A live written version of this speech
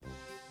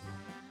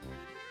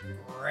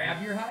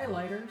Grab your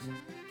highlighters.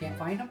 Can't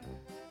find them?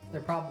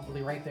 They're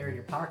probably right there in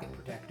your pocket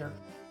protector.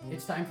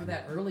 It's time for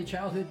that Early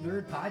Childhood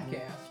Nerd podcast.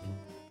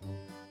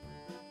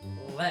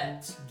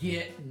 Let's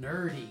get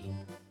nerdy.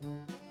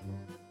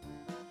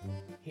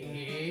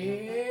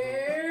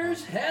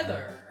 Here's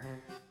Heather.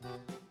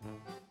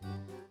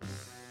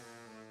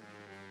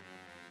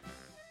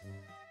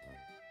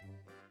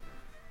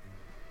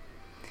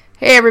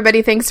 Hey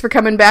everybody, thanks for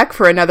coming back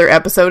for another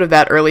episode of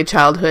That Early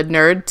Childhood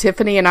Nerd.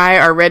 Tiffany and I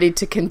are ready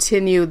to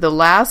continue the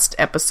last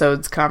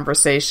episode's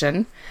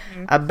conversation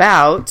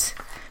about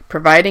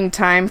providing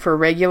time for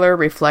regular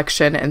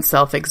reflection and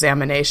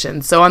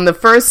self-examination. So on the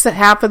first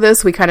half of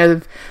this, we kind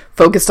of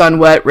focused on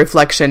what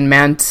reflection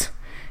meant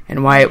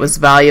and why it was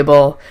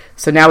valuable.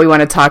 So now we want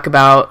to talk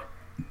about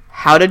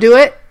how to do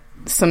it,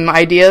 some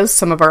ideas,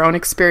 some of our own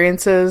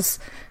experiences.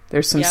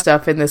 There's some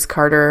stuff in this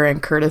Carter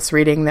and Curtis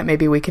reading that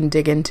maybe we can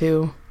dig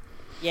into.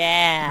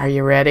 Yeah. Are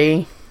you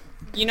ready?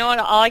 You know what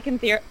all I can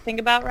think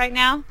about right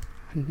now?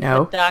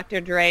 No. The Dr.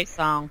 Dre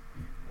song.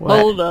 What?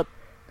 Hold up.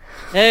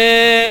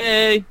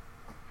 Hey.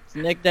 It's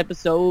the next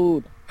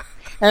episode.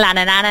 La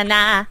na na na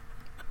na.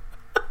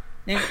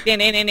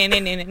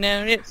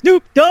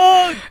 Snoop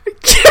Dogg.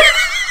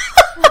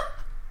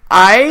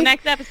 I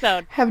Next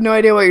episode. have no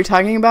idea what you're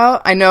talking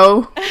about. I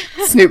know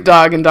Snoop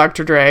Dogg and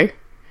Dr. Dre.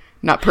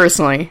 Not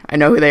personally. I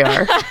know who they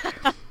are.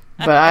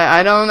 But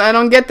I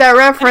don't get that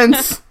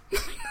reference.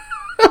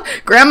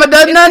 Grandma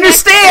doesn't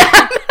understand.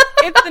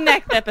 It's the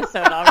next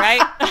episode, all right?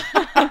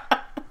 I'm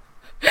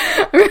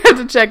going to have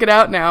to check it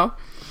out now.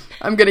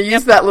 I'm going to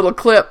use that little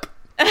clip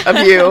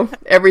of you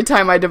every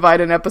time I divide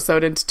an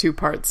episode into two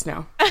parts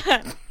now.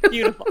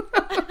 Beautiful.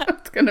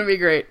 It's going to be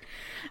great.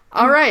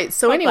 All right.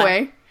 So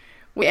anyway,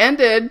 we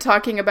ended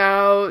talking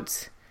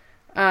about,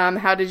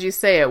 how did you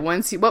say it?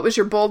 What was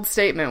your bold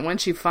statement?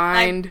 Once you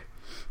find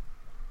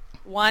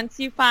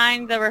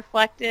the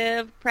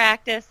reflective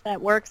practice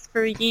that works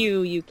for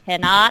you, you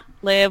cannot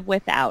live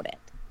without it.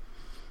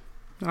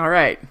 All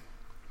right.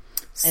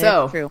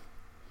 So, it's true.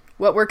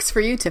 What works for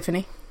you,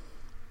 Tiffany?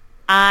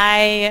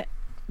 I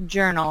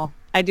journal.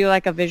 I do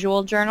like a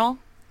visual journal.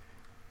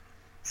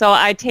 So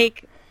I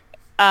take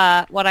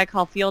what I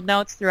call field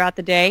notes throughout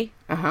the day.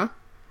 Uh-huh.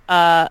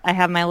 I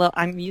have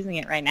I'm using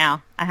it right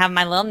now. I have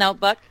my little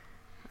notebook.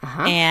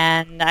 Uh-huh.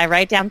 And I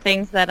write down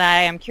things that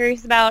I am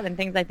curious about and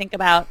things I think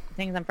about,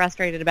 things I'm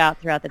frustrated about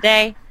throughout the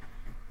day.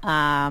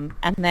 And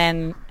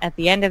then at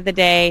the end of the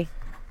day,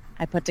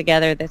 I put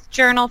together this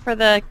journal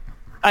the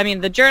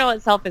journal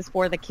itself is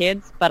for the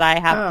kids, but I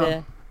have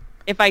to,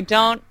 if I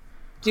don't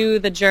do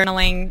the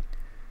journaling,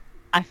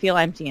 I feel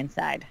empty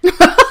inside.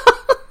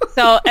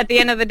 So at the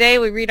end of the day,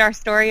 we read our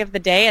story of the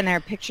day, and there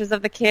are pictures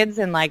of the kids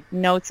and like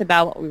notes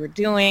about what we were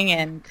doing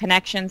and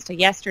connections to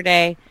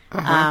yesterday.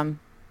 Uh-huh.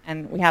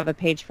 And we have a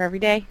page for every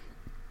day,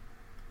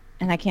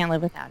 and I can't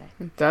live without it.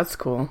 That's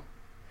cool.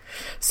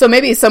 So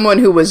maybe someone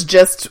who was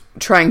just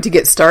trying to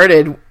get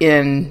started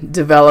in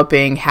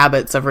developing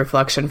habits of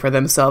reflection for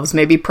themselves,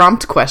 maybe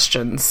prompt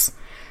questions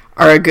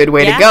are a good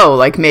way to go.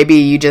 Like maybe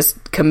you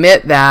just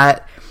commit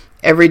that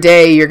every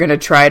day you're going to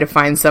try to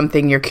find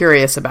something you're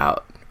curious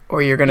about,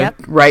 or you're going to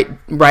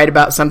write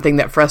about something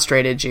that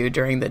frustrated you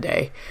during the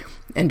day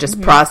and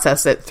just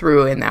process it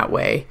through in that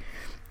way.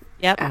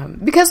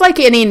 Yep. Because like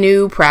any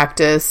new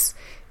practice,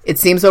 it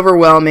seems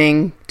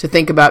overwhelming to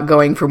think about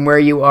going from where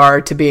you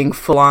are to being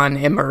full-on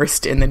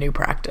immersed in the new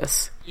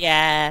practice.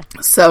 Yeah.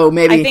 So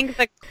maybe I think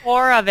the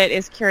core of it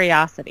is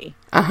curiosity.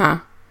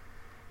 Uh-huh.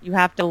 You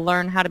have to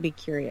learn how to be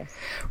curious.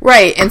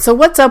 Right. And so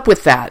what's up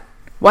with that?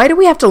 Why do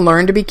we have to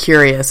learn to be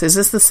curious? Is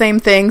this the same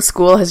thing?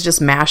 School has just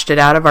mashed it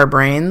out of our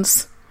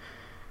brains?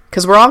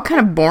 Because we're all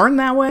kind of born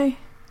that way.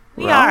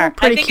 We're all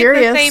pretty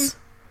curious. It's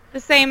the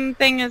same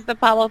thing as the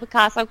Pablo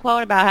Picasso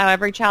quote about how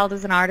every child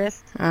is an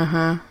artist.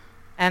 Uh-huh.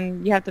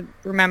 And you have to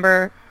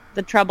remember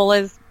the trouble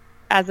is,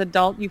 as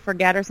adult, you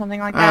forget or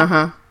something like that.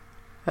 Uh-huh.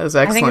 That was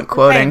excellent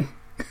quoting.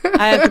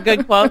 That's a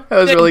good quote. That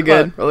was really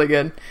good. Really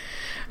good.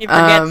 You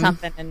forget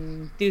something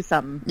and do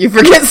something. You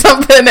forget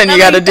something and you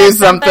got to do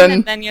something.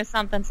 And then you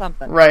something.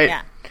 Right.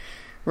 Yeah.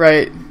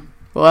 Right.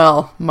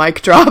 Well,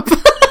 mic drop.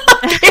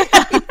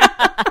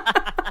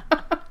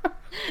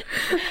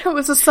 It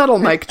was a subtle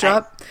mic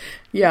drop.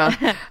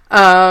 Yeah.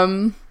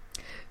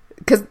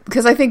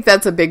 Because I think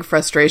that's a big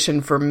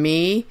frustration for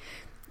me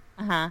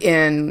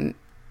in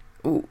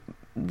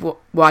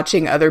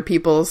watching other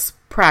people's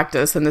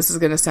practice, and this is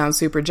going to sound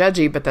super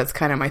judgy, but that's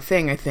kind of my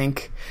thing, I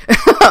think,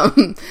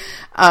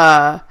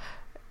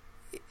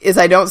 is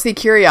I don't see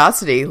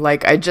curiosity.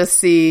 Like, I just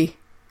see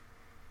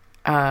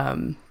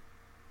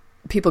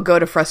people go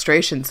to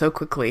frustration so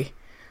quickly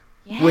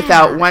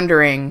without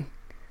wondering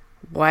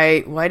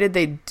why did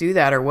they do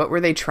that, or what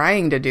were they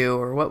trying to do,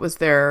 or what was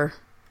their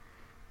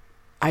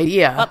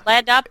idea, what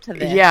led up to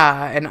this.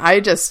 And I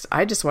just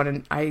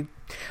wanted,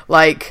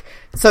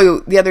 so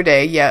the other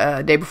day,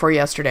 day before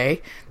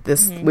yesterday,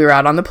 we were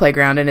out on the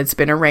playground, and it's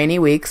been a rainy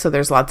week, so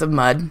there's lots of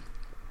mud,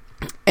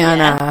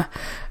 and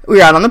we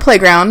were out on the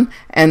playground,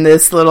 and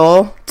this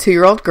little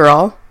 2-year-old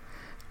girl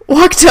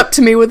walked up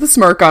to me with a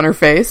smirk on her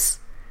face.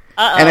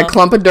 and a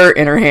clump of dirt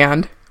in her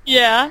hand.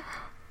 Yeah.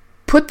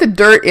 Put the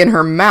dirt in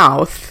her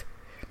mouth.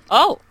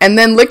 Oh. And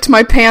then licked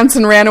my pants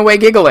and ran away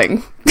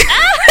giggling.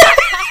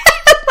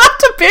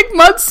 Left a big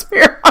mud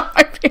smear on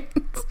my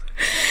pants.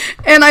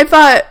 And I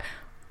thought,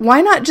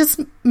 why not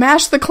just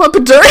mash the clump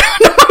of dirt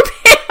onto my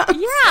pants?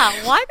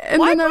 Yeah, why? And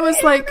why then I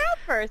was like,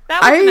 first?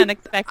 That wasn't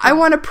unexpected. I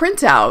want a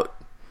printout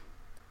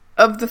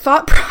of the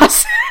thought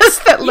process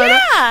that led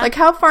up. Like,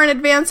 how far in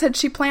advance had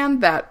she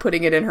planned that,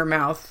 putting it in her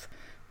mouth?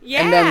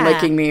 Yeah. And then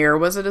licking me, or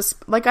was it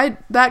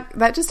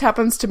that just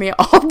happens to me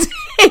all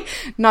day.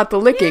 Not the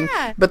licking,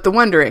 but the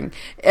wondering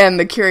and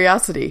the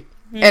curiosity.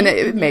 Mm-hmm. And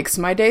it makes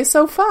my day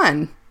so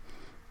fun.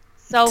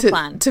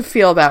 Fun. To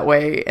feel that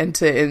way, and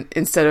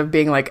instead of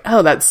being like,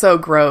 oh, that's so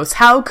gross.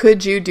 How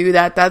could you do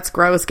that? That's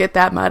gross. Get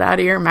that mud out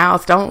of your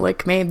mouth. Don't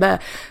lick me.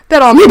 That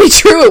all may be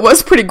true. It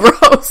was pretty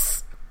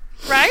gross.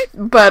 Right?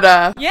 But,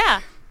 yeah.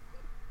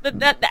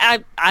 But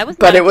I was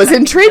But it was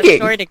intriguing.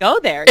 Story to go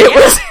there. It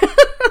was...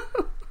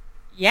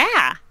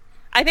 Yeah.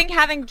 I think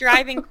having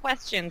driving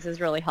questions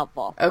is really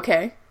helpful.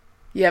 Okay.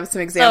 You have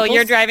some examples? So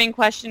your driving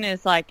question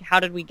is like, how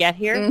did we get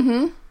here?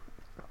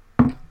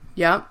 Mm-hmm.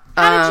 Yep.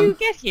 How did you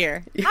get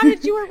here? How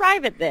did you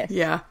arrive at this?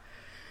 Yeah.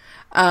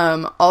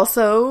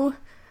 Also,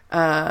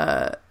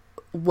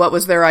 what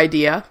was their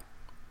idea?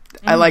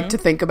 Mm-hmm. I like to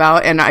think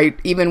about, and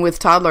even with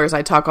toddlers,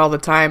 I talk all the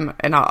time,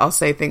 and I'll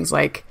say things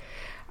like,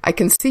 I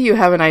can see you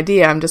have an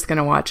idea. I'm just going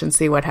to watch and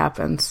see what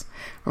happens.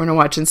 We're going to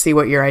watch and see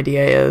what your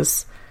idea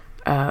is.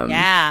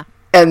 Yeah.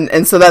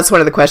 And so that's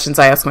one of the questions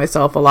I ask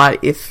myself a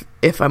lot if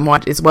I'm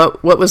watching, is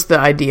what was the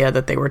idea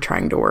that they were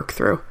trying to work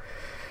through?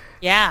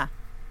 Yeah.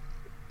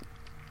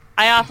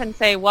 I often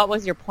say, what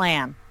was your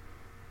plan?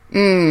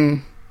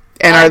 And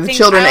are the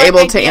children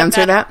able to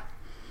answer that?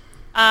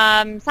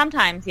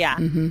 Sometimes, yeah.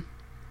 Mm-hmm.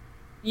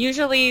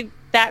 Usually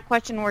that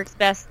question works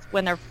best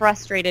when they're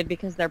frustrated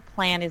because their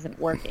plan isn't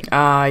working.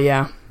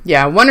 Yeah.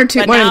 Yeah, one and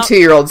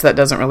 2-year-olds, that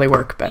doesn't really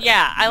work. But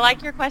yeah, I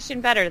like your question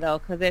better, though,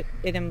 because it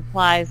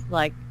implies,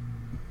 like,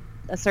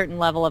 a certain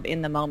level of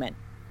in the moment.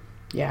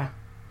 Yeah.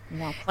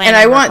 And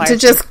I want to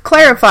just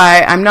clarify,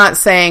 I'm not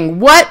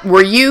saying, what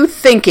were you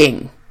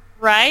thinking?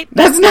 Right?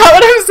 That's not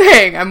what I'm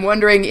saying. I'm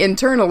wondering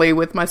internally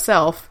with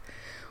myself,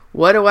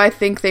 what do I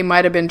think they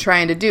might have been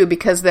trying to do?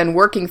 Because then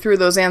working through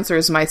those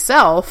answers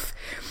myself...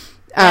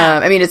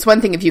 I mean, it's one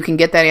thing if you can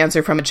get that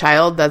answer from a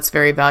child, that's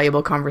very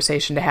valuable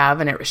conversation to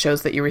have, and it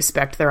shows that you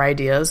respect their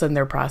ideas and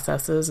their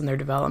processes and their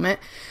development.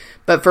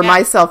 But for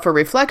myself, for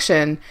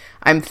reflection,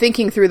 I'm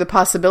thinking through the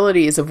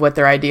possibilities of what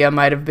their idea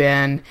might have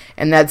been,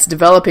 and that's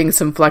developing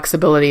some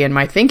flexibility in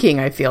my thinking,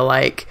 I feel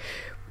like,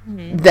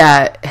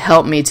 that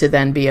help me to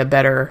then be a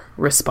better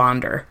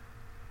responder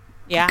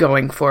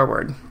going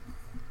forward.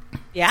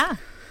 Yeah.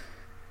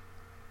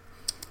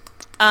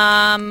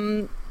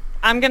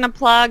 I'm going to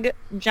plug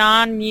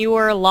John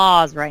Muir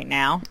Laws right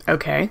now.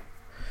 Okay.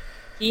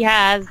 He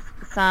has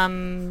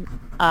some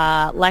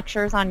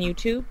lectures on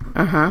YouTube.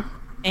 Uh-huh.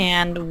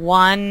 And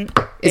one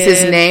is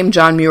his name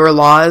John Muir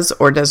Laws,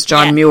 or does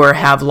John Muir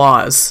have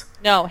laws?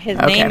 No, his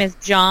name is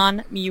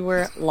John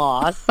Muir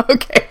Laws.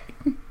 Okay.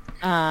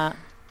 And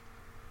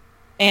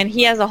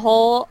he has a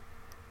whole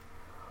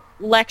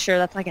lecture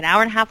that's like an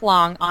hour and a half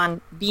long on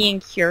being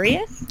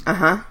curious.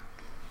 Uh-huh.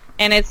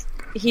 And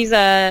he's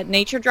a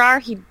nature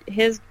drawer.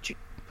 His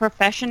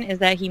profession is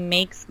that he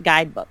makes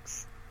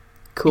guidebooks.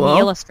 Cool. And he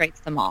illustrates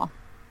them all.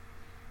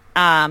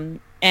 And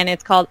I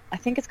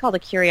think it's called a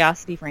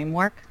Curiosity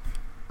Framework.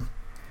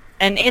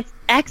 And it's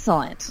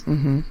excellent.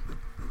 Mm-hmm.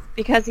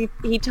 Because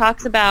he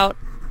talks about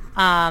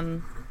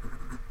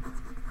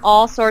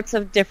all sorts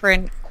of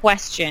different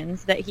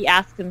questions that he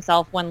asks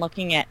himself when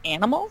looking at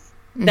animals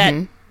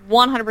that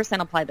 100%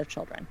 apply to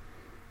children.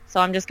 So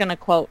I'm just going to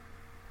quote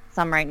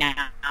some right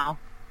now.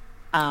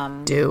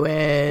 Do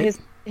it.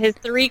 His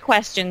 3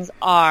 questions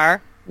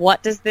are,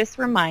 what does this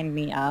remind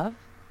me of?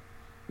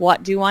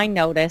 What do I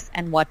notice?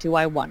 And what do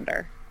I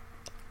wonder?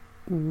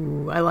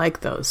 Ooh, I like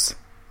those.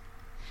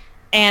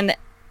 And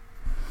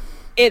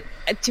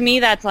to me,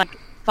 that's like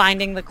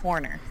finding the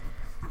corner.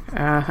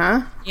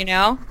 Uh-huh. You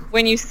know?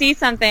 When you see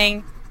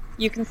something,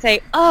 you can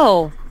say,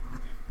 oh,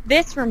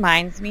 this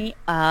reminds me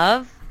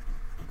of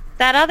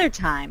that other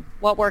time.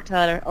 What worked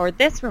out? Or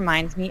this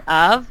reminds me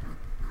of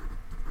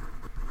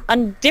a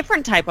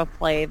different type of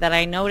play that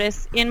I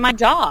noticed in my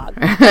dog.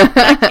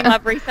 That came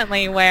up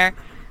recently where,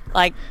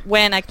 like,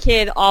 when a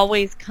kid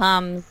always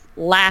comes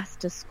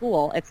last to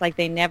school, it's like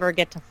they never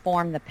get to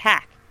form the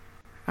pack.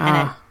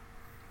 And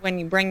when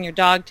you bring your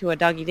dog to a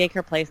doggy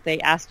daycare place, they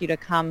ask you to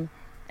come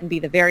and be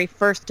the very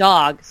first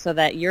dog so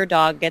that your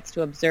dog gets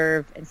to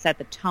observe and set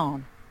the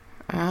tone.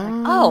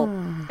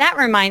 Like, that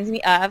reminds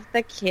me of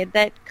the kid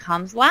that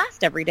comes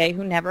last every day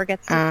who never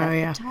gets to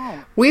set the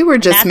tone. We were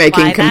just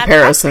making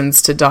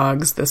comparisons to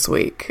dogs this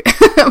week.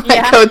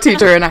 My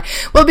co-teacher and I.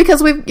 Well,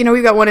 because we've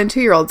got 1 and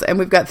 2-year-olds, and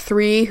we've got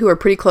 3 who are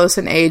pretty close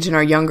in age and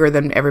are younger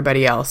than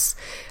everybody else.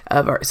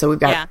 So we've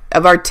got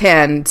of our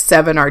 10,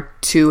 7 are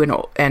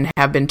 2 and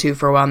have been 2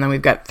 for a while, and then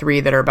we've got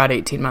 3 that are about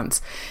 18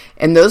 months.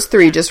 And those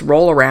three just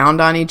roll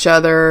around on each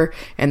other,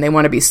 and they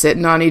want to be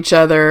sitting on each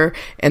other,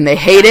 and they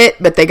hate it,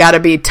 but they got to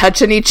be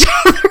touching each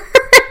other.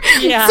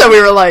 Yeah. So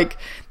we were like,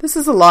 this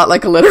is a lot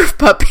like a litter of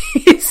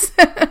puppies.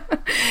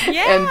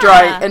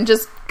 Yeah. And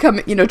just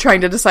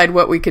trying to decide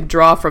what we could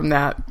draw from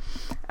that.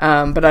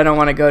 But I don't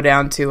want to go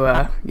down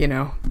to,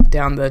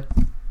 down the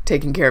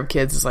taking care of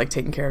kids is like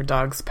taking care of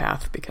dogs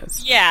path,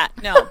 because... Yeah,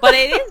 no, but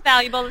it is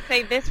valuable to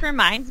say, this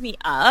reminds me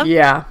of...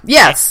 Yeah.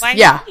 Yes. X, Y,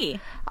 yeah. Z.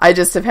 I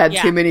just have had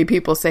too many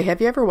people say, have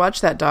you ever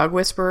watched that Dog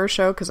Whisperer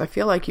show? Because I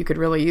feel like you could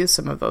really use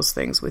some of those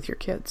things with your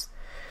kids.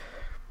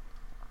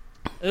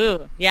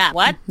 Ooh, yeah.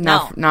 What?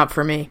 Not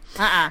for me.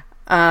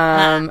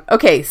 Uh-uh.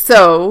 Okay,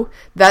 so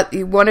that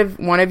one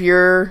of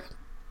your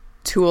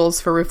tools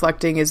for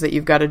reflecting is that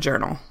you've got a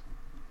journal.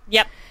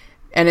 Yep.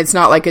 And it's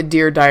not like a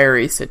Dear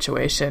Diary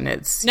situation.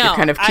 You're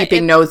kind of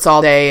keeping notes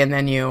all day, and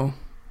then you...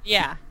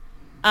 Yeah.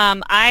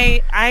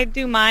 I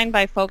do mine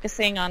by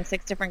focusing on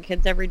 6 different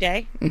kids every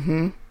day.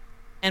 Mm-hmm.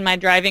 And my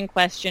driving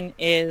question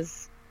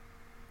is,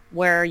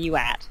 where are you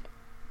at?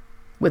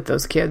 With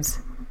those kids?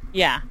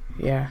 Yeah.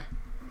 Yeah.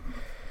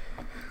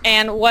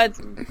 And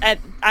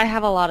I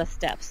have a lot of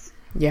steps.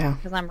 Yeah.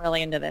 Because I'm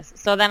really into this.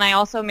 So then I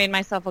also made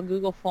myself a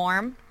Google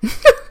form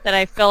that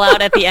I fill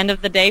out at the end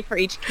of the day for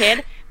each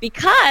kid,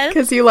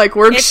 because you like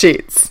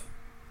worksheets.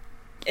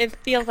 It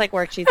feels like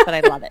worksheets, but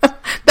I love it.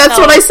 That's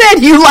what I said.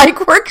 You like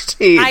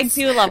worksheets. I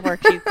do love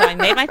worksheets, so I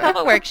made myself a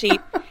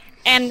worksheet.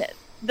 And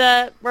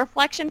the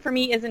reflection for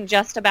me isn't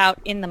just about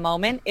in the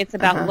moment. It's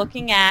about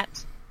looking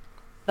at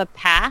the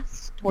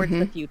past towards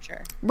the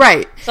future.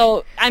 Right.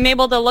 So I'm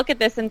able to look at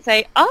this and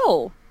say,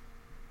 oh,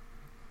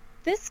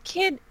 this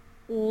kid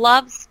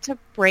loves to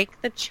break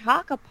the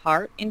chalk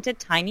apart into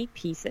tiny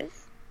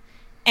pieces.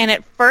 And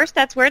at first,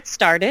 that's where it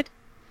started.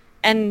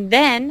 And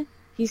then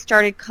he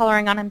started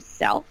coloring on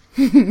himself.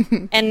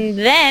 And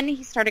then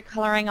he started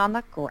coloring on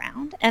the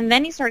ground. And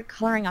then he started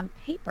coloring on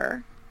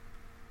paper.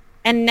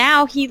 And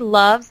now he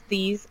loves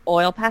these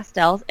oil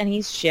pastels, and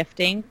he's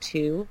shifting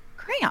to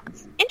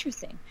crayons.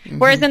 Interesting. Mm-hmm.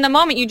 Whereas in the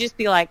moment, you just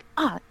be like,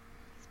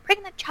 he's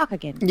breaking the chalk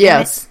again.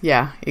 Yes.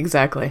 Yeah,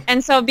 exactly.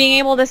 And so being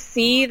able to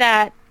see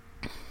that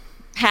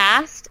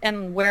past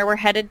and where we're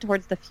headed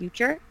towards the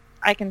future,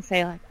 I can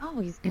say like,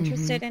 oh, he's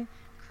interested in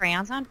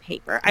crayons on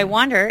paper. I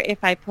wonder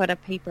if I put a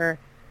paper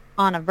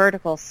on a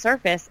vertical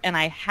surface and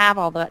I have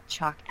all that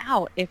chalk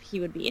out, if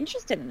he would be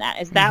interested in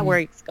that. Is that where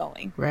he's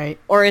going? Right.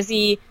 Or is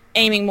he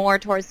aiming more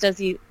towards, does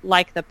he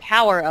like the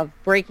power of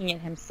breaking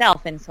it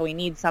himself, and so he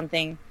needs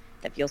something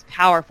that feels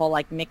powerful,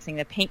 like mixing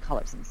the paint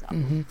colors himself.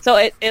 So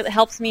it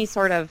helps me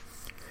sort of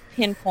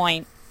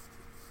pinpoint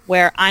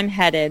where I'm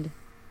headed.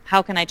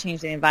 How can I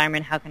change the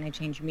environment? How can I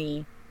change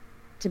me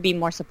to be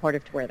more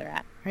supportive to where they're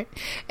at? Right.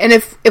 And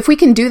if we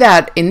can do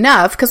that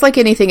enough, because like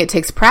anything, it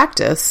takes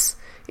practice,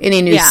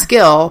 any new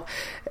skill.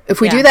 If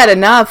we do that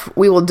enough,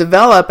 we will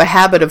develop a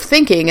habit of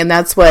thinking, and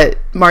that's what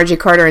Margie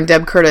Carter and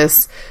Deb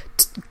Curtis,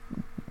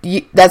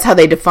 that's how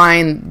they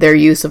define their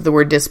use of the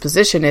word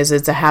disposition, is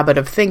it's a habit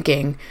of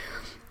thinking,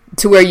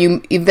 to where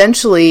you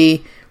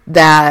eventually,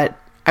 that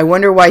I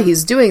wonder why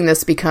he's doing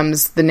this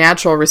becomes the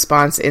natural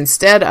response,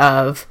 instead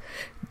of,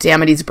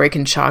 damn it, he's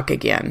breaking chalk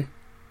again.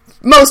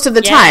 Most of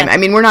the time. I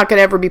mean, we're not going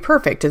to ever be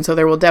perfect, and so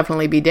there will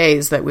definitely be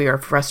days that we are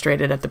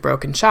frustrated at the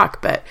broken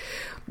chalk, but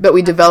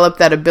we develop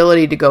that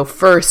ability to go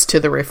first to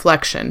the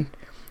reflection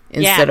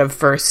instead of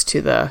first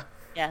to the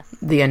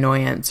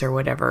annoyance or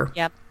whatever.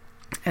 Yep.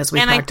 As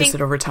we practice it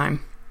over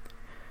time.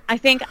 I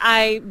think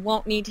I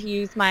won't need to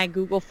use my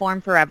Google form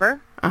forever.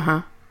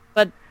 Uh-huh.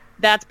 But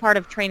that's part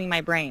of training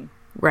my brain.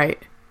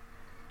 Right.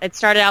 It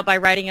started out by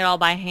writing it all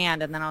by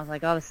hand, and then I was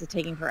like, oh, this is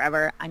taking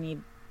forever. I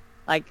need,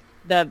 like,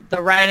 the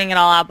writing it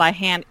all out by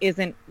hand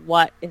isn't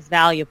what is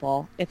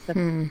valuable. It's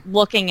the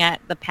looking at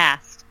the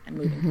past and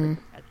moving towards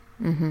the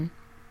present.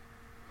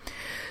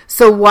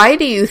 So why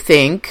do you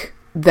think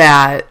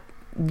that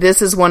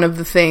this is one of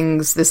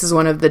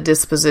the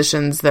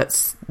dispositions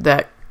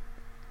that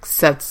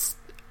sets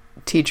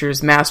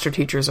master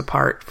teachers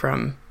apart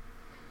from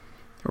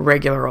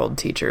regular old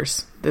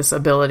teachers? This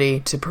ability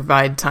to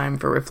provide time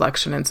for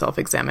reflection and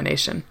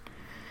self-examination.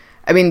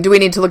 I mean, do we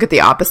need to look at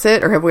the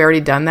opposite, or have we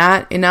already done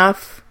that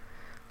enough?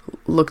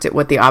 Looked at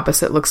what the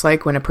opposite looks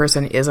like when a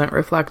person isn't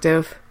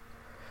reflective?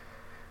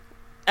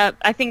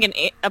 I think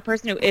a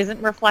person who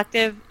isn't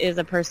reflective is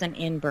a person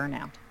in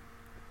burnout.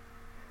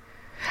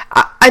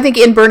 I think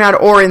in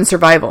burnout or in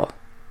survival.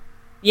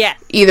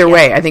 Yes. Either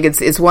way, I think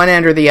it's one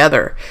end or the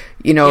other.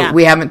 You know,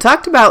 we haven't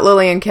talked about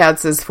Lillian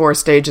Katz's 4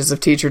 stages of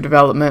teacher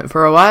development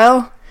for a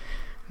while.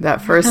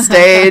 That first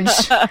stage,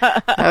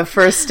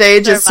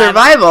 is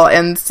survival,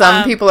 and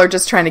some people are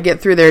just trying to get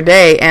through their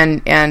day,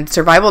 and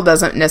survival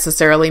doesn't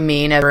necessarily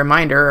mean, as a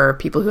reminder, or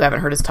people who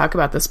haven't heard us talk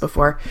about this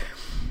before,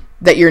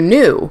 that you're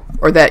new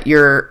or that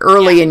you're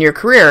early in your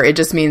career. It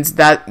just means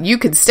that you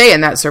could stay in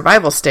that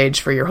survival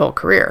stage for your whole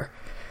career.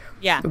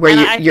 Yeah.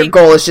 Where your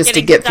goal is just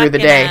to get through the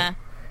day.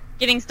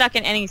 Getting stuck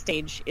in any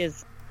stage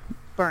is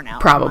burnout.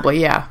 Probably,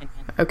 yeah.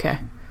 Okay.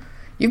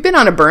 You've been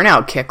on a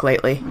burnout kick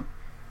lately.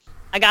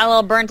 I got a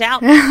little burnt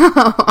out.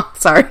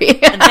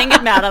 Sorry. I'm thinking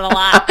about it a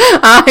lot.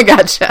 I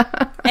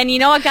gotcha. And you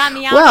know what got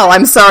me out? Well,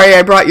 I'm sorry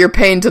I brought your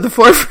pain to the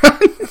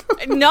forefront.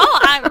 No,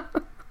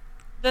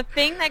 the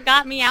thing that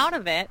got me out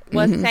of it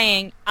was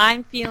saying,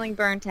 I'm feeling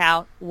burnt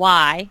out.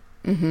 Why?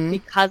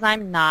 Because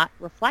I'm not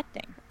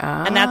reflecting.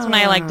 And that's when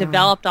I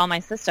developed all my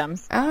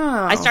systems.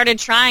 I started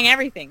trying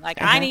everything.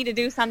 I need to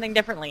do something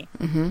differently.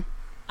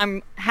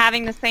 I'm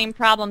having the same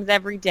problems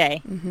every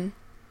day.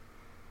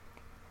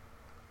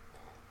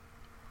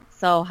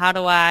 So how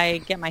do I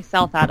get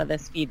myself out of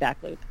this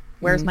feedback loop?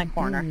 Where's my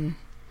corner?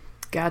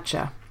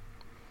 Gotcha.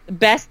 The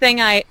best thing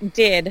I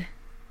did,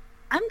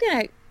 I'm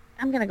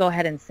gonna go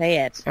ahead and say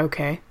it.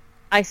 Okay.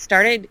 I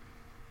started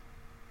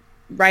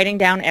writing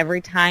down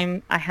every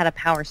time I had a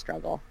power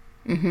struggle.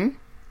 And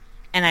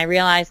I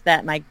realized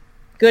that my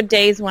good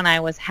days when I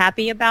was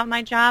happy about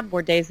my job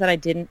were days that I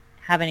didn't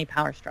have any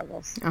power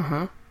struggles.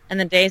 And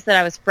the days that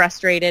I was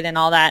frustrated and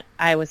all that,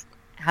 I was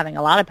having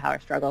a lot of power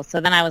struggles. So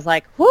then I was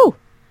like, whew,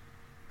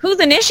 who's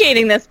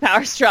initiating this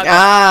power struggle?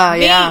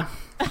 Me. Yeah.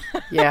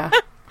 Yeah.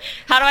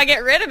 How do I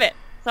get rid of it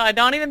so I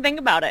don't even think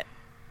about it?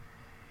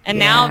 And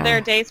now there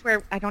are days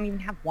where I don't even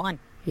have one.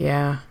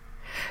 Yeah.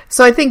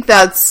 So I think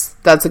that's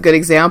a good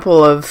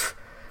example of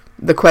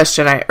the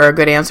question or a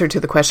good answer to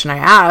the question I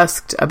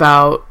asked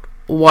about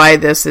why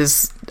this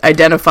is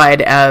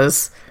identified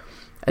as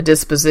a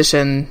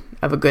disposition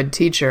of a good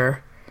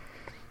teacher.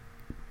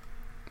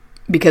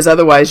 Because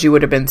otherwise you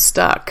would have been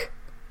stuck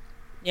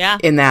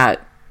in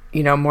that,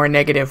 more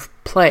negative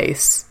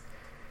place.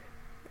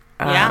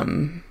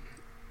 And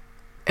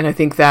I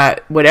think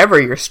that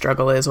whatever your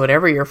struggle is,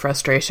 whatever your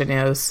frustration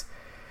is,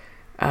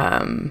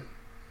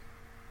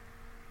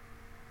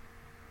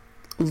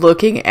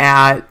 looking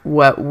at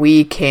what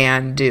we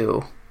can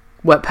do,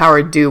 what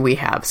power do we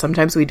have.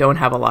 Sometimes we don't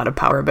have a lot of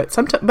power,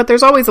 but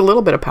there's always a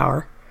little bit of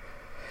power.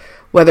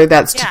 Whether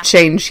that's to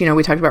change,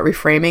 we talked about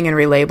reframing and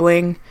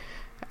relabeling.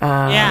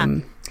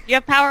 You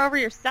have power over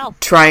yourself.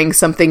 Trying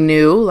something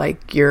new,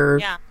 like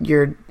you're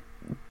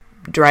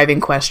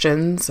driving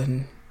questions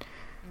and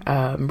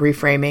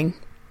reframing.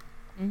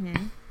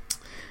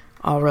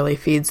 All really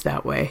feeds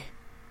that way.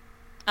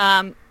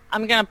 I'm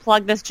going to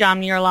plug this John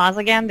Muir Laws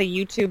again. The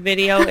YouTube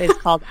video is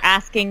called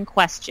Asking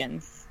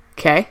Questions.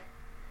 Okay.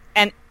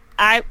 And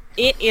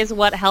it is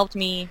what helped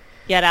me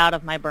get out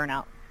of my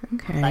burnout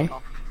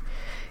cycle.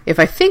 If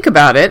I think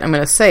about it, I'm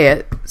going to say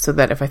it so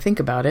that if I think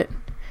about it,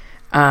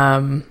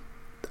 I'll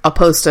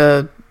post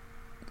a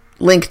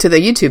link to the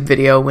YouTube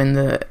video with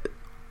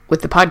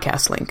the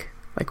podcast link.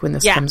 Like when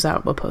this comes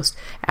out, we'll post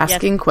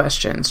Asking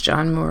Questions,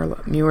 John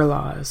Muir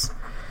Laws.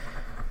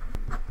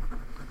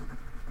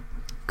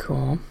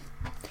 Cool.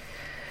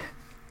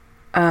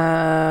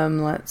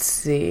 Let's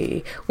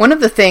see. One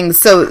of the things,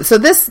 so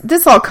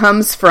this all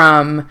comes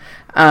from,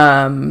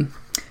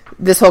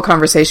 this whole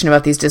conversation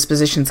about these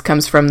dispositions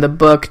comes from the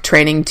book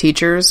Training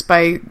Teachers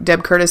by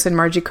Deb Curtis and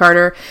Margie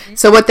Carter.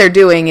 So what they're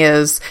doing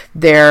is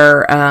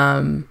they're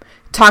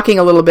talking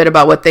a little bit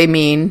about what they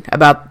mean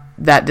about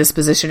that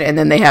disposition, and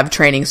then they have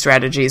training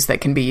strategies that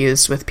can be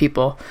used with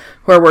people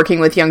who are working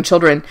with young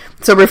children.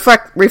 So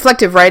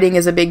reflective writing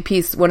is a big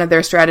piece, one of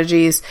their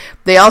strategies.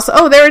 They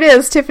also, there it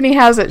is. Tiffany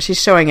has it. She's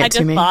showing it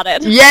to me. I just bought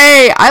it.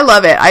 Yay! I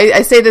love it.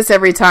 I say this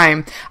every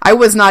time. I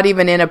was not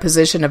even in a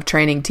position of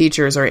training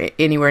teachers or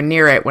anywhere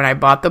near it when I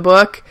bought the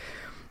book,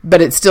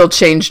 but it still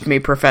changed me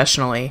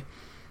professionally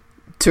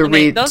to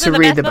read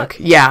the book.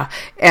 Yeah.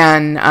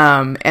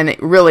 And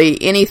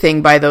really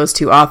anything by those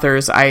two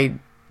authors, I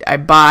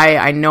buy.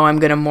 I know I'm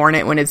going to mourn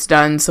it when it's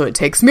done, so it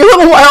takes me a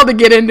little while to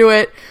get into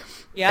it.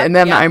 And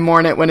then I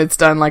mourn it when it's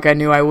done like I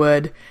knew I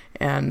would.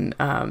 And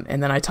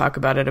then I talk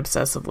about it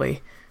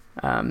obsessively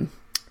on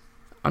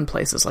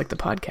places like the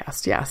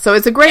podcast. Yeah. So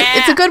it's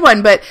it's a good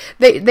one, but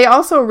they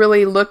also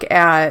really look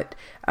at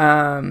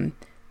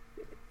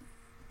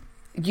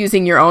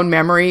using your own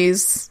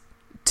memories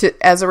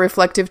as a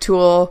reflective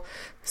tool.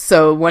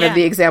 So one of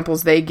the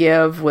examples they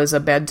give was a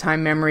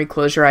bedtime memory.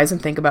 Close your eyes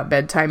and think about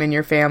bedtime in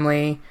your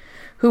family.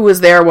 Who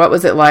was there? What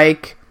was it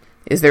like?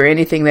 Is there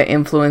anything that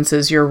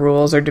influences your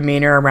rules or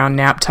demeanor around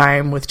nap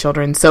time with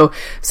children? So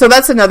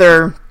that's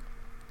another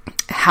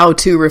how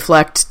to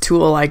reflect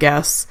tool, I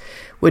guess,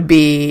 would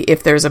be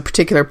if there's a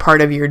particular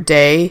part of your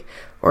day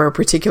or a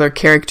particular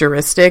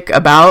characteristic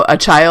about a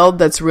child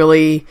that's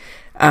really,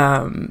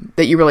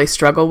 that you really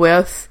struggle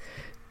with,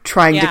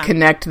 trying to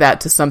connect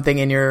that to something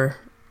in your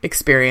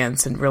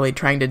experience and really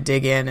trying to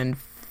dig in and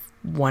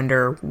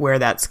wonder where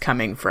that's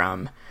coming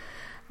from.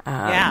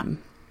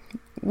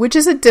 Which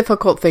is a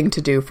difficult thing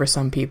to do for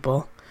some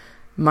people.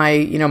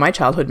 My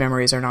childhood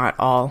memories are not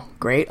all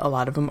great. A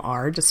lot of them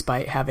are,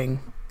 despite having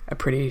a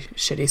pretty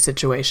shitty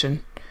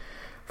situation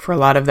for a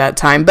lot of that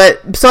time.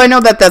 But so I know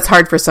that that's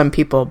hard for some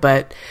people,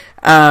 but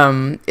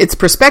it's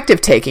perspective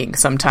taking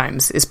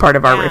sometimes is part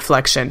of our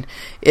reflection.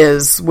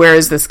 Is where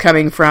is this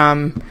coming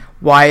from?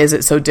 Why is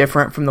it so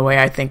different from the way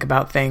I think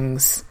about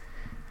things?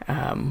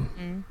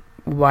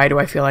 Why do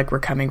I feel like we're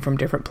coming from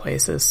different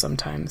places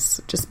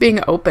sometimes? Just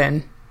being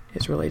open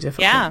is really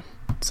difficult. Yeah.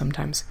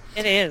 Sometimes.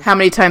 It is. How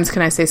many times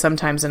can I say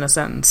sometimes in a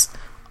sentence?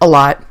 A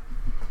lot.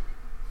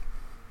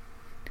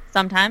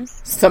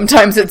 Sometimes.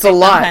 Sometimes it's a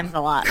lot. Sometimes a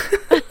lot.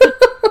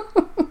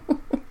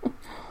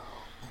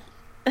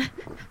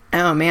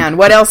 Oh man,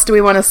 what else do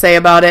we want to say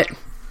about it?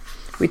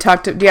 We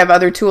talked do you have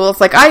other tools?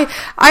 Like I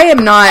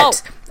am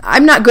not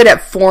I'm not good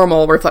at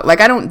formal reflect.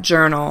 Like I don't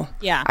journal.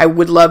 Yeah. I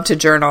would love to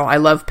journal. I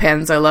love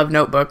pens, I love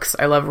notebooks,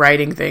 I love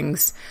writing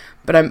things.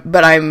 But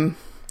I'm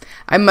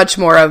much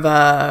more of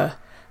a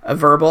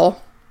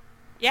verbal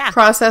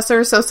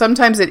processor, so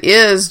sometimes it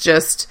is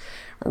just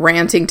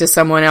ranting to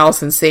someone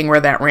else and seeing where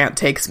that rant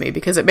takes me,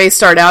 because it may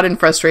start out in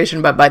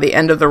frustration, but by the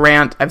end of the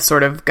rant I've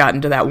sort of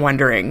gotten to that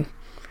wondering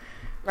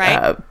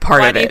part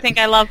Why of it. do you think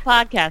I love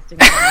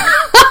podcasting?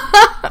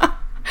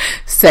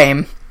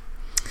 Same.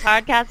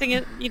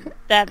 Podcasting is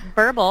that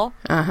verbal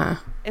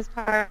is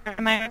part of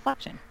my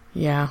reflection.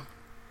 Yeah.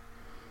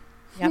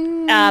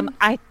 Yep.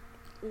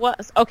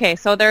 Okay,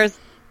 so there's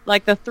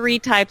like the 3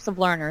 types of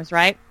learners,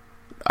 right?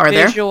 Are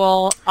there?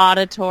 Visual,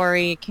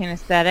 auditory,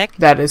 kinesthetic.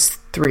 That is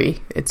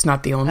 3. It's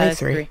not the only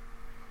 3.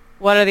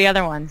 What are the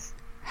other ones?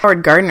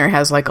 Howard Gardner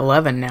has like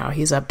 11 now.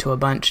 He's up to a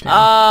bunch now.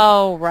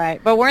 Oh,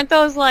 right. But weren't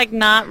those like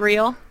not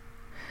real?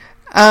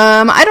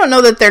 I don't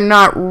know that they're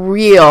not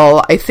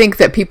real. I think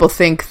that people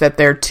think that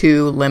they're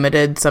too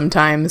limited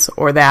sometimes,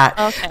 or that.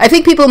 Okay. I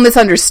think people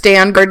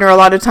misunderstand Gardner a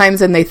lot of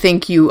times, and they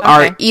think you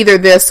are either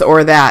this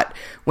or that,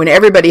 when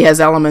everybody has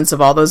elements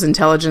of all those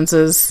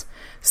intelligences.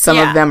 Some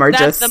of them are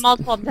just the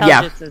multiple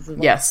intelligences.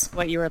 Is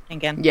what you were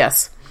thinking.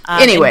 Yes.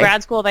 Anyway, in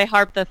grad school they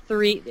harp those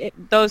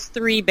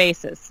 3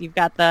 bases. You've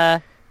got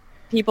the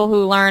people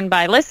who learn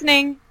by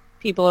listening,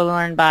 people who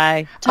learn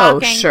by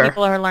talking,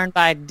 people who learn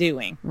by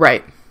doing.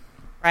 Right.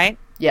 Right?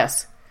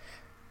 Yes.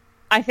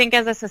 I think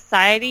as a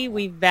society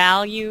we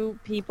value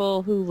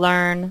people who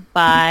learn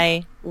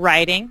by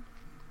writing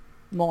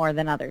more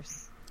than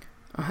others.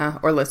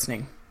 Or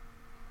listening.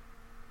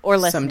 Or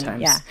listening,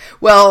 sometimes. Yeah.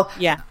 Well,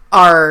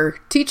 our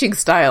teaching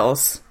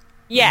styles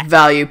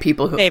value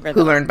people who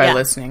learn by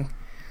listening.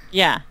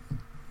 Yeah.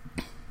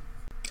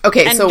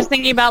 Okay, and just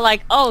thinking about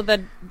like,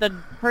 the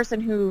person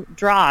who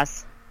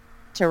draws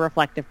to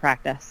reflective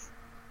practice.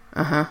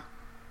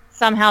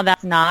 Somehow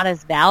that's not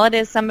as valid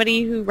as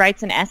somebody who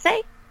writes an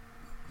essay.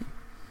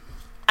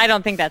 I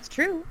don't think that's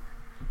true.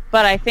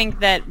 But I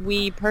think that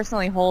we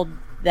personally hold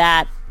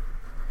that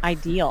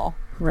ideal.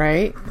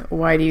 Right?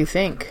 Why do you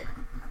think?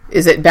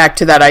 Is it back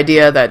to that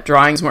idea that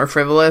drawing's more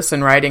frivolous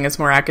and writing is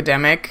more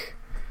academic?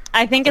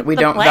 I think it's we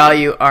don't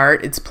value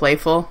art. It's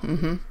playful.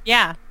 Mm-hmm.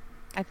 Yeah.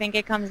 I think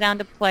it comes down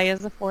to play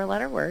as a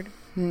 4-letter word.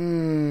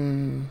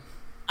 Hmm.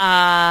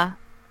 And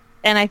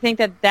I think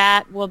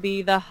that will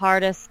be the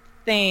hardest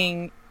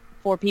thing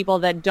for people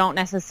that don't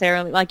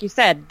necessarily, like you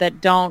said, that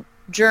don't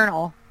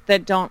journal,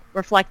 that don't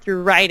reflect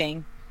through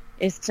writing,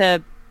 is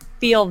to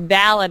feel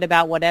valid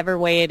about whatever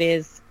way it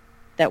is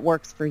that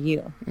works for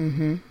you.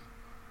 Mm-hmm.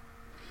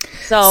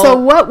 So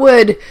what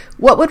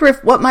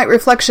might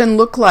reflection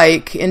look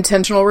like?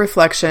 Intentional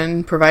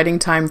reflection, providing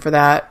time for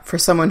that for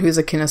someone who's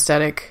a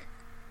kinesthetic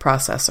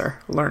processor,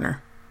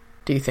 learner.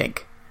 Do you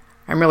think?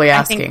 I'm really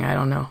asking. I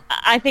don't know.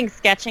 I think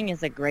sketching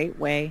is a great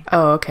way.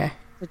 Oh, okay.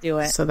 To do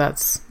it. So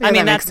that's. Yeah,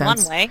 that that's makes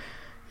sense. one way.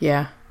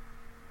 Yeah.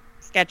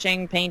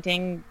 Sketching,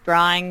 painting,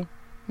 drawing.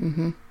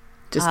 Mm-hmm.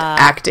 Just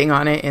acting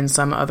on it in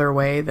some other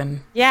way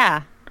than.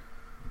 Yeah.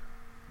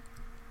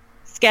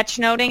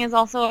 Sketchnoting is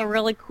also a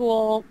really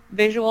cool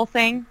visual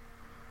thing.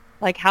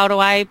 Like, how do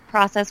I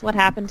process what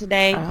happened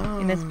today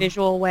in this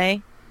visual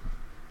way?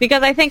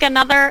 Because I think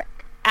another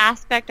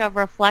aspect of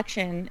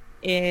reflection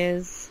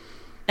is,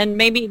 and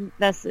maybe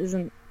this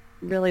isn't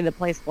really the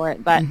place for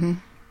it, but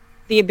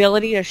the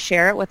ability to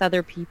share it with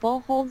other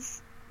people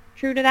holds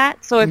true to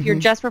that. So if you're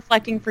just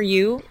reflecting for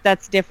you,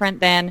 that's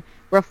different than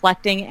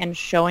reflecting and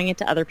showing it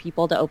to other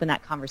people to open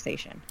that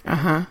conversation.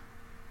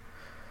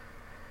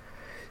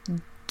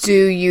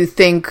 Do you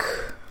think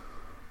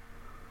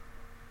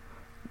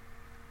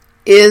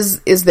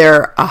is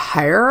there a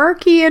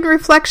hierarchy in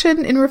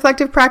reflection, in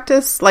reflective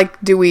practice? Like,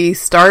 do we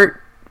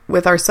start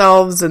with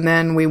ourselves and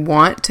then we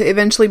want to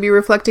eventually be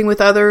reflecting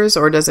with others,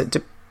 or does it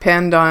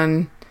depend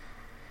on?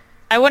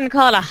 I wouldn't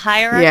call it a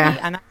hierarchy.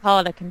 I might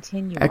call it a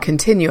continuum. A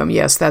continuum,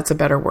 yes, that's a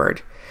better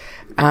word.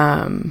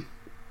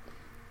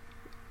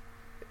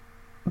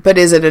 But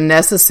is it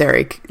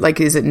necessary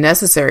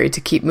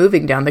to keep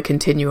moving down the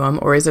continuum,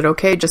 or is it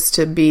okay just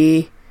to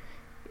be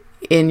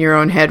in your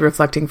own head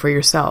reflecting for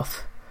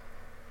yourself?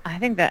 I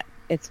think that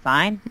it's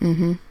fine.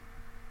 Mm-hmm.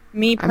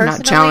 Me personally, I'm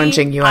not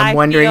challenging you. I'm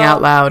wondering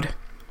out loud.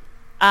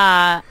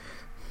 I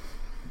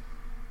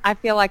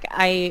feel like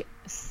I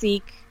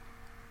seek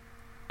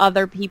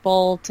other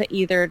people to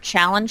either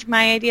challenge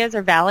my ideas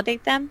or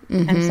validate them,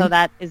 and so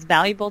that is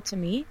valuable to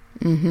me.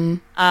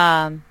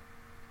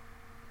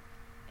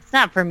 It's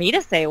not for me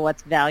to say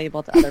what's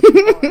valuable to other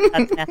people.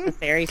 That's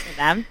necessary for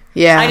them.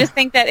 Yeah. I just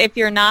think that if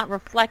you're not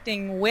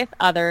reflecting with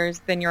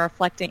others, then you're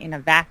reflecting in a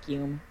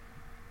vacuum,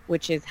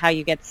 which is how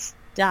you get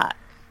stuck.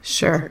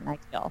 Sure. In certain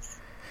ideals.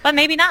 But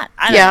maybe not.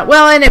 I don't Yeah, know.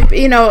 well, and it, it's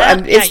you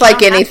like don't have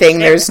to anything.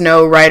 share There's it.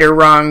 no right or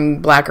wrong,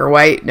 black or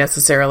white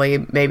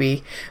necessarily,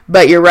 maybe.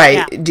 But you're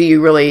right. Yeah.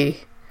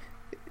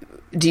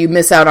 Do you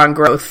miss out on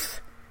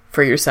growth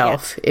for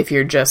yourself if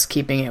you're just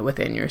keeping it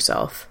within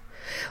yourself?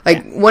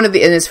 Like and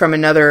it's from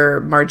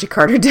another Margie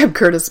Carter, Deb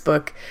Curtis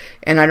book,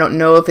 and I don't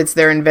know if it's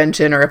their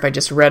invention or if I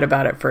just read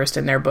about it first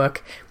in their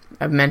book.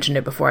 I've mentioned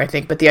it before, I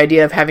think, but the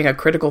idea of having a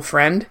critical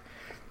friend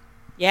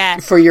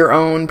Yes. for your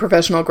own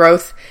professional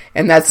growth,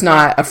 and that's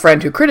not a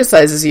friend who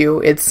criticizes you,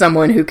 it's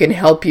someone who can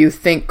help you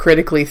think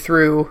critically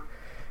through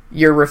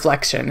your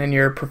reflection and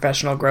your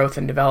professional growth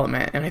and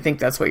development. And I think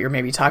that's what you're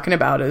maybe talking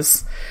about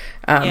is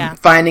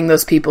finding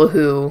those people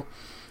who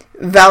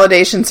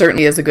validation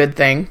certainly is a good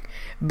thing,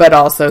 but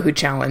also who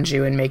challenge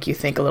you and make you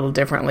think a little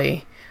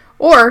differently,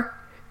 or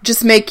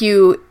just make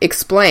you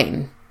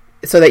explain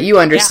so that you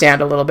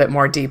understand a little bit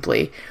more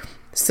deeply.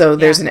 So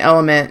there's an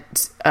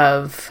element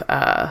of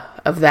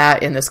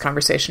that in this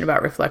conversation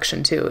about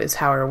reflection too, is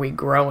how are we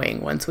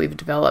growing once we've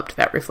developed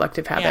that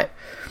reflective habit?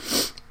 Yeah.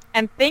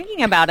 And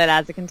thinking about it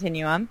as a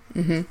continuum,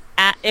 Mm-hmm.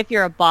 If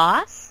you're a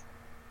boss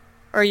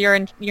or you're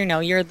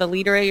the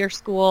leader at your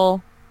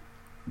school,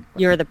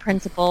 you're the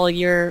principal,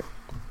 you're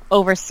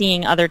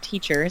overseeing other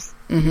teachers,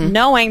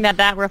 knowing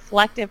that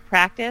reflective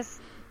practice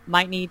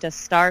might need to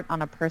start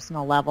on a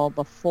personal level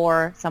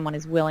before someone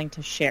is willing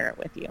to share it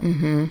with you.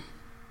 Mm-hmm.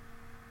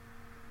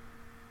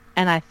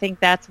 And I think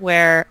that's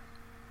where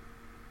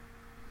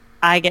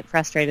I get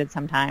frustrated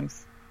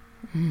sometimes.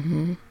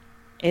 Mm-hmm.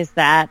 Is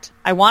that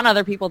I want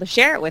other people to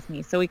share it with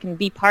me so we can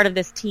be part of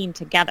this team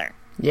together.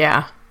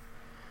 Yeah.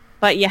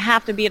 But you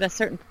have to be at a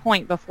certain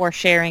point before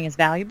sharing is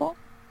valuable.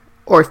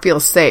 Or feel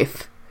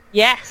safe.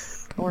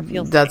 Yes. Or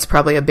feel That's safe.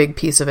 probably a big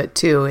piece of it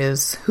too,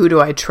 is who do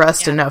I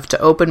trust enough to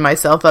open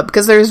myself up?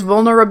 Because there's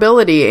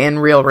vulnerability in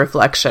real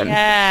reflection.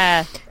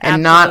 Yes.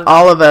 And not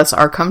all of us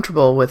are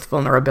comfortable with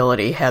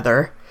vulnerability,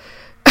 Heather.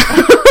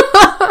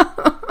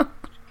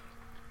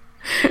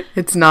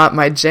 It's not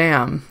my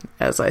jam,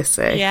 as I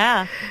say.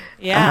 Yeah.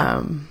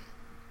 Yeah.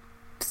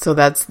 So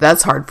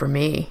that's hard for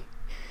me.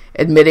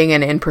 Admitting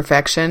an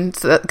imperfection,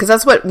 because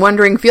that's what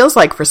wondering feels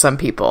like for some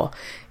people.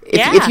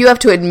 If you have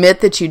to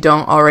admit that you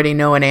don't already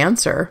know an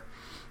answer,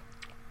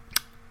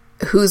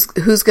 who's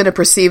going to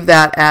perceive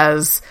that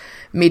as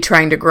me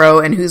trying to grow,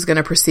 and who's going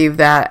to perceive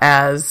that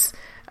as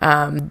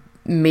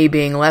me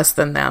being less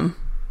than them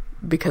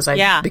because I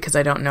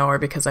don't know or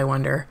because I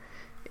wonder,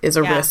 is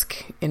a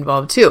risk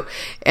involved too.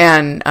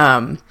 And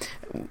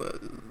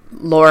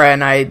Laura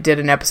and I did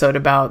an episode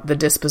about the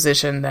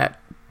disposition that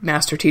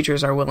master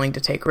teachers are willing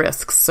to take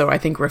risks. So I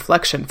think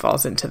reflection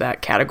falls into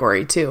that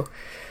category too.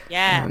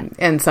 Yeah.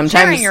 And sometimes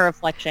sharing your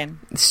reflection.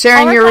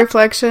 Sharing your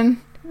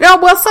reflection. No,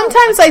 well,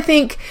 sometimes I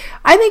think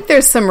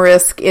there's some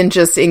risk in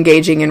just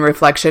engaging in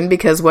reflection,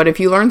 because what if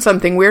you learn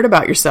something weird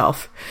about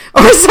yourself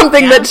or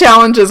something that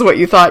challenges what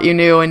you thought you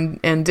knew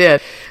and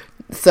did?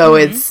 So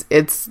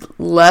it's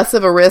less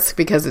of a risk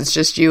because it's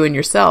just you and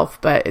yourself,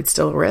 but it's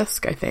still a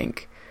risk, I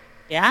think.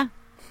 Yeah.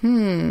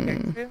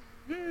 Very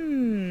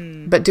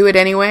true. But do it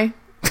anyway.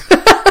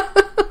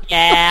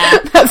 Yeah.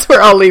 That's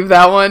where I'll leave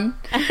that one.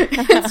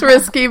 It's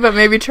risky, but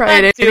maybe try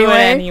it Do it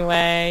anyway.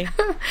 anyway.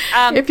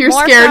 If you're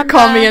scared,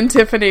 call me and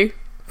Tiffany.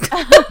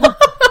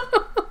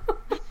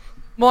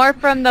 More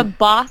from the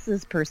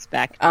boss's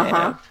perspective.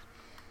 Uh-huh.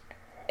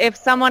 If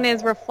someone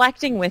is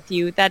reflecting with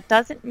you, that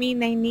doesn't mean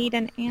they need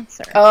an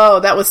answer. Oh,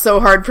 that was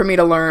so hard for me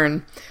to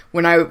learn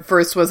when I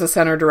first was a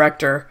center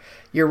director.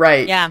 You're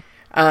right. Yeah.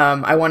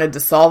 I wanted to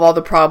solve all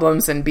the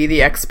problems and be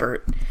the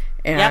expert.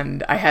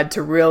 And I had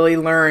to really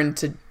learn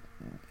to...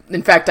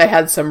 In fact, I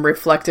had some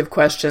reflective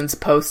questions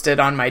posted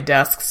on my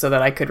desk so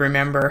that I could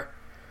remember.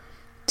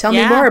 Tell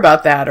me more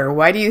about that, or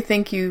why do you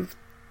think you've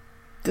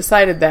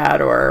decided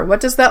that, or what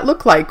does that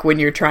look like when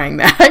you're trying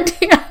that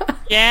idea?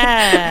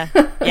 Yeah.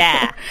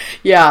 Yeah.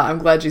 Yeah, I'm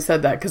glad you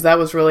said that, because that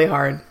was really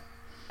hard.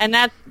 And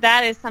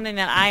that is something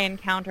that I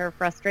encounter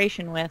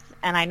frustration with,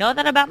 and I know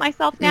that about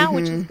myself now,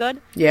 which is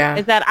good. Yeah.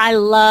 Is that I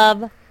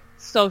love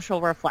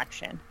social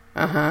reflection.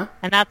 Uh-huh.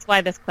 And that's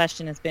why this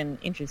question has been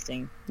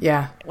interesting.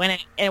 Yeah.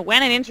 It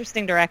went an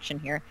interesting direction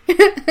here.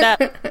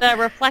 The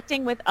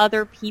reflecting with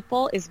other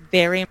people is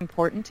very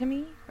important to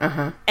me.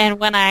 Uh-huh. And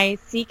when I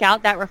seek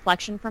out that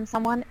reflection from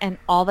someone and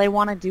all they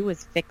want to do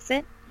is fix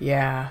it,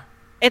 Yeah.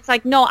 it's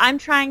like, no, I'm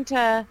trying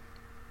to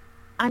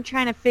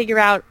figure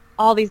out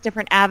all these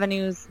different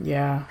avenues.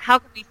 Yeah. How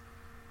can we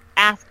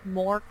ask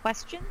more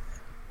questions?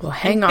 Well,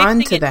 hang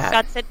on to that.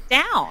 Shuts it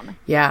down.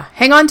 Yeah,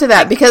 hang on to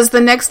that, because the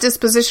next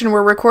disposition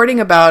we're recording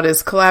about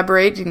is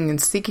collaborating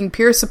and seeking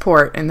peer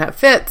support, and that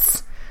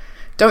fits.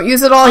 Don't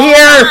use it all here.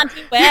 On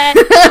to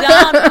it.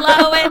 Don't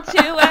blow it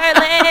too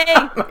early.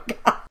 Oh my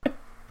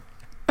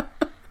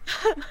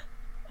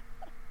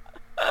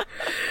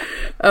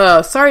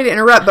God. Sorry to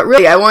interrupt, but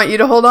really, I want you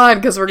to hold on,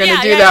 because we're going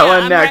to do that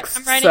one next.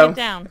 I'm writing it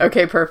down.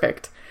 Okay,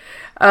 perfect.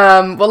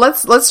 Well,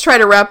 let's try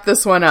to wrap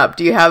this one up.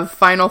 Do you have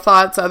final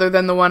thoughts other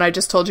than the one I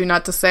just told you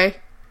not to say?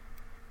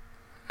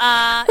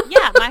 Yeah,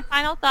 my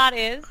final thought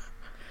is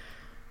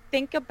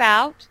think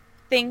about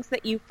things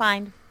that you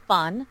find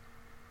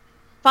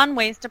fun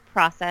ways to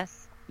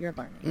process your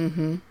learning.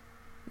 Mm-hmm.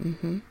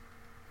 Mm-hmm.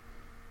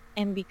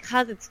 And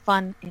because it's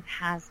fun, it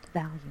has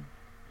value.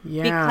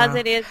 Yeah. Because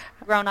it is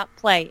grown-up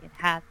play, it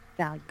has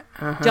value.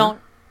 Uh-huh. Don't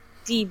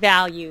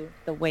devalue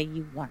the way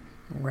you learn.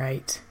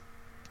 Right.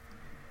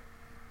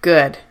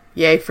 Good.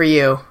 Yay for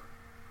you.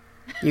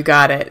 You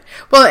got it.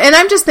 Well, and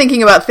I'm just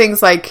thinking about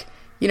things like,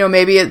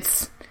 maybe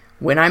it's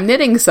when I'm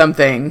knitting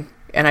something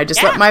and I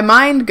just let my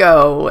mind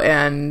go,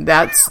 and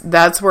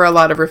that's where a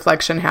lot of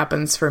reflection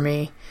happens for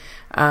me.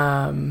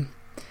 And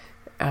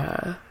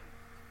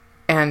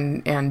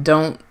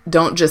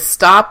don't just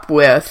stop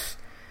with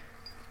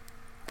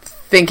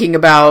thinking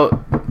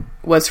about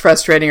what's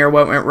frustrating or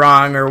what went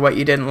wrong or what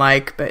you didn't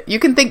like, but you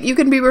can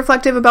be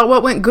reflective about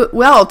what went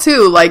well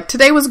too. Like,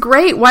 today was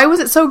great. Why was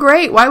it so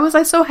great? Why was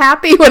I so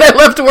happy when I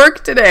left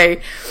work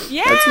today?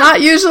 Yeah. It's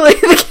not usually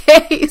the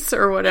case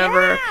or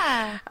whatever.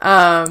 Yeah.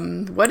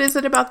 What is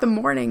it about the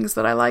mornings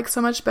that I like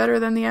so much better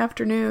than the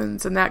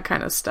afternoons and that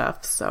kind of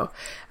stuff? So,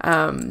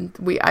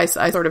 I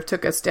sort of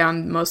took us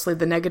down mostly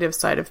the negative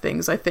side of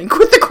things, I think,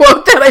 with the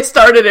quote that I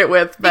started it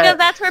with. But because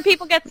that's where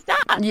people get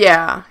stuck.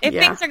 Yeah. If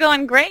things are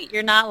going great,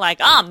 you're not like,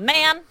 oh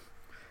man,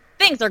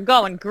 things are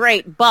going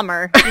great,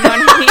 bummer. You know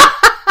what I mean?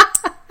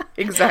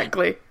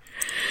 Exactly.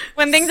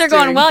 When things are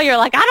going well, you're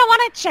like, I don't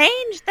want to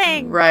change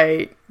things.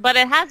 Right. But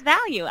it has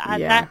value.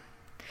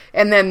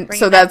 And then,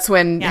 so that's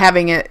when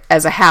having it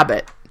as a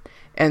habit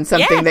and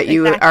something that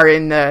you are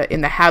in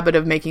the habit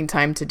of making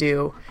time to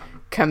do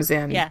comes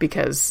in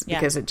because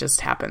it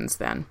just happens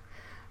then.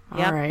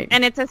 Yep. All right.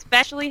 And it's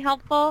especially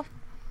helpful,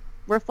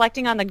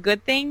 reflecting on the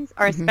good things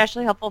are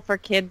especially helpful for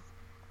kids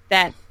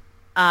that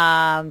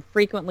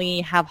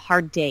frequently have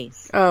hard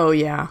days. Oh,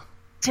 yeah.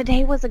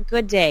 Today was a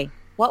good day.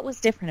 What was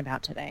different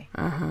about today?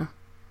 Uh-huh.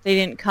 They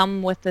didn't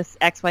come with this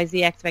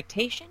XYZ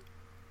expectation.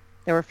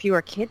 There were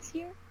fewer kids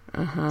here.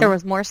 Uh-huh. There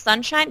was more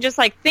sunshine. Just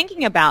like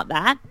thinking about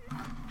that.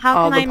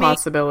 All the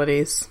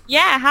possibilities.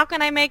 Yeah, how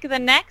can I make the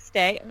next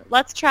day?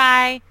 Let's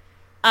try,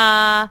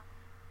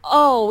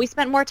 we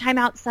spent more time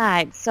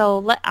outside.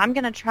 So I'm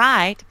going to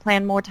try to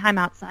plan more time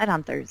outside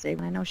on Thursday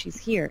when I know she's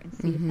here and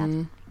see if that's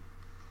funny.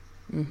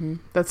 Mm-hmm.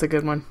 That's a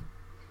good one.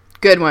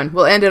 Good one.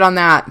 We'll end it on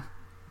that.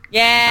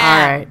 Yeah.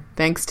 All right.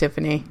 Thanks,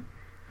 Tiffany.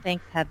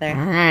 Thanks, Heather.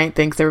 All right.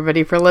 Thanks,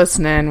 everybody, for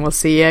listening. We'll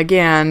see you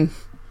again.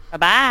 Bye-bye.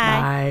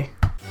 Bye.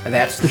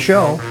 That's the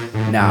show.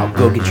 Now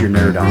go get your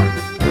nerd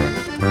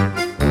on.